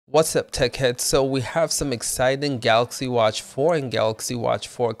What's up, tech heads? So we have some exciting Galaxy Watch 4 and Galaxy Watch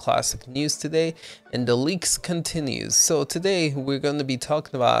 4 Classic news today, and the leaks continues. So today we're going to be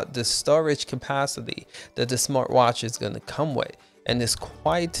talking about the storage capacity that the smartwatch is going to come with, and it's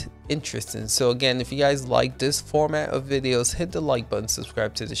quite interesting. So again, if you guys like this format of videos, hit the like button,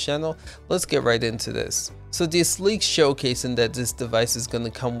 subscribe to the channel. Let's get right into this. So this leak showcasing that this device is going to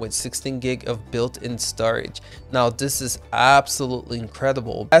come with 16 gig of built-in storage. Now this is absolutely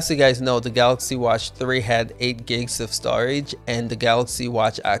incredible. As you guys know, the Galaxy Watch 3 had 8 gigs of storage and the Galaxy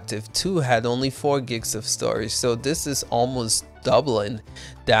Watch Active 2 had only 4 gigs of storage. So this is almost doubling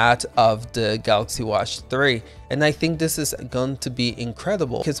that of the Galaxy Watch 3, and I think this is going to be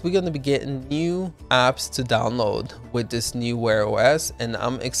incredible because we're going to be getting new apps to download with this new Wear OS, and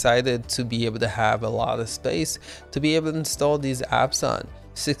I'm excited to be able to have a lot of space to be able to install these apps on.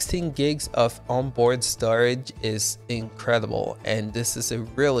 16 gigs of onboard storage is incredible, and this is a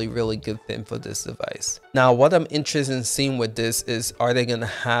really good thing for this device. Now what I'm interested in seeing with this is, are they going to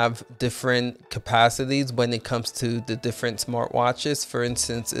have different capacities when it comes to the different smartwatches? For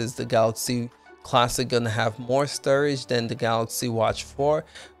instance, is the Galaxy Classic going to have more storage than the Galaxy Watch 4?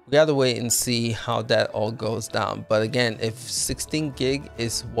 We gotta wait and see how that all goes down. But again, if 16 gig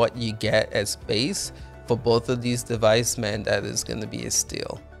is what you get as base for both of these devices, man, that is going to be a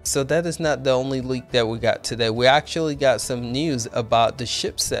steal. So that is not the only leak that we got today. We actually got some news about the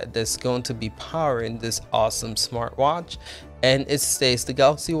chipset that's going to be powering this awesome smartwatch, and it states the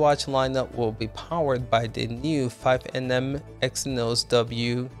Galaxy Watch lineup will be powered by the new 5nm Exynos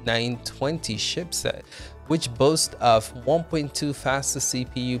W920 chipset, which boasts of 1.2 faster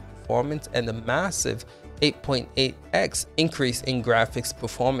CPU performance and a massive 8.8x increase in graphics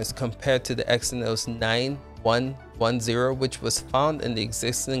performance compared to the Exynos 9110, which was found in the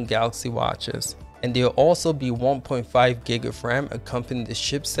existing Galaxy Watches. And there'll also be 1.5 gig of RAM accompanying the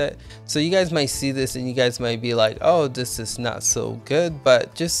chipset. So you guys might see this and you guys might be like, oh, this is not so good.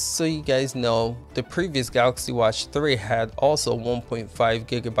 But just so you guys know, the previous Galaxy Watch 3 had also 1.5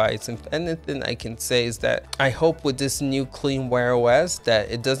 gigabytes. And anything I can say is that I hope with this new clean Wear OS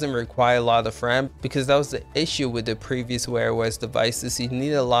that it doesn't require a lot of RAM, because that was the issue with the previous Wear OS devices. You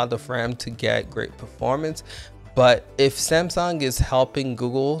need a lot of RAM to get great performance. But if Samsung is helping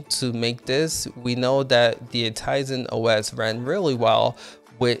Google to make this, we know that the Tizen OS ran really well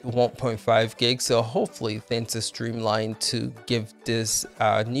with 1.5 gigs. So hopefully things are streamlined to give this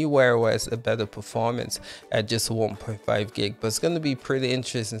new Wear OS a better performance at just 1.5 gig. But it's going to be pretty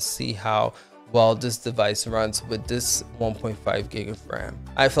interesting to see how well this device runs with this 1.5 gig of RAM.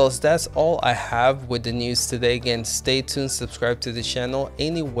 Alright fellas, that's all I have with the news today. Again, stay tuned, subscribe to the channel.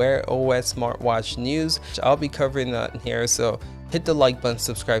 Any Wear OS smartwatch news, I'll be covering that here. So hit the like button,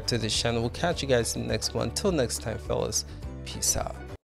 subscribe to the channel. We'll catch you guys in the next one. Till next time fellas, peace out.